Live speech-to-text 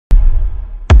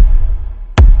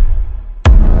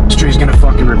history's gonna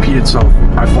fucking repeat itself.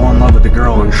 I fall in love with the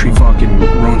girl and she fucking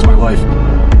ruins my life.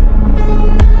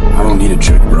 I don't need a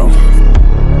chick, bro.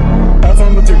 Have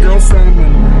fun with your girlfriend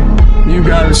and you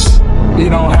guys, you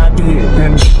know, happy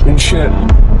and shit.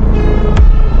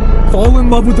 Fall in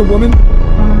love with a woman,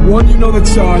 one you know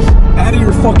that's out of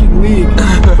your fucking league,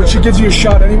 but she gives you a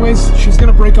shot anyways. She's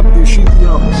gonna break up with you. She's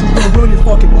gonna ruin your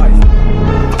fucking life.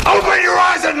 Open your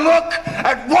eyes and look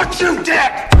at what you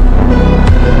did!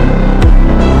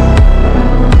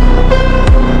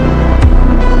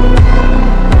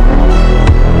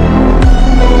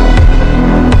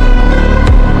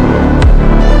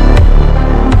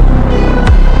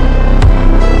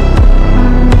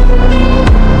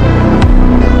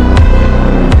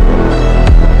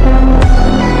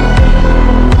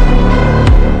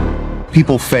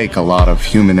 People fake a lot of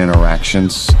human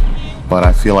interactions, but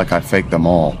I feel like I fake them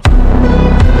all.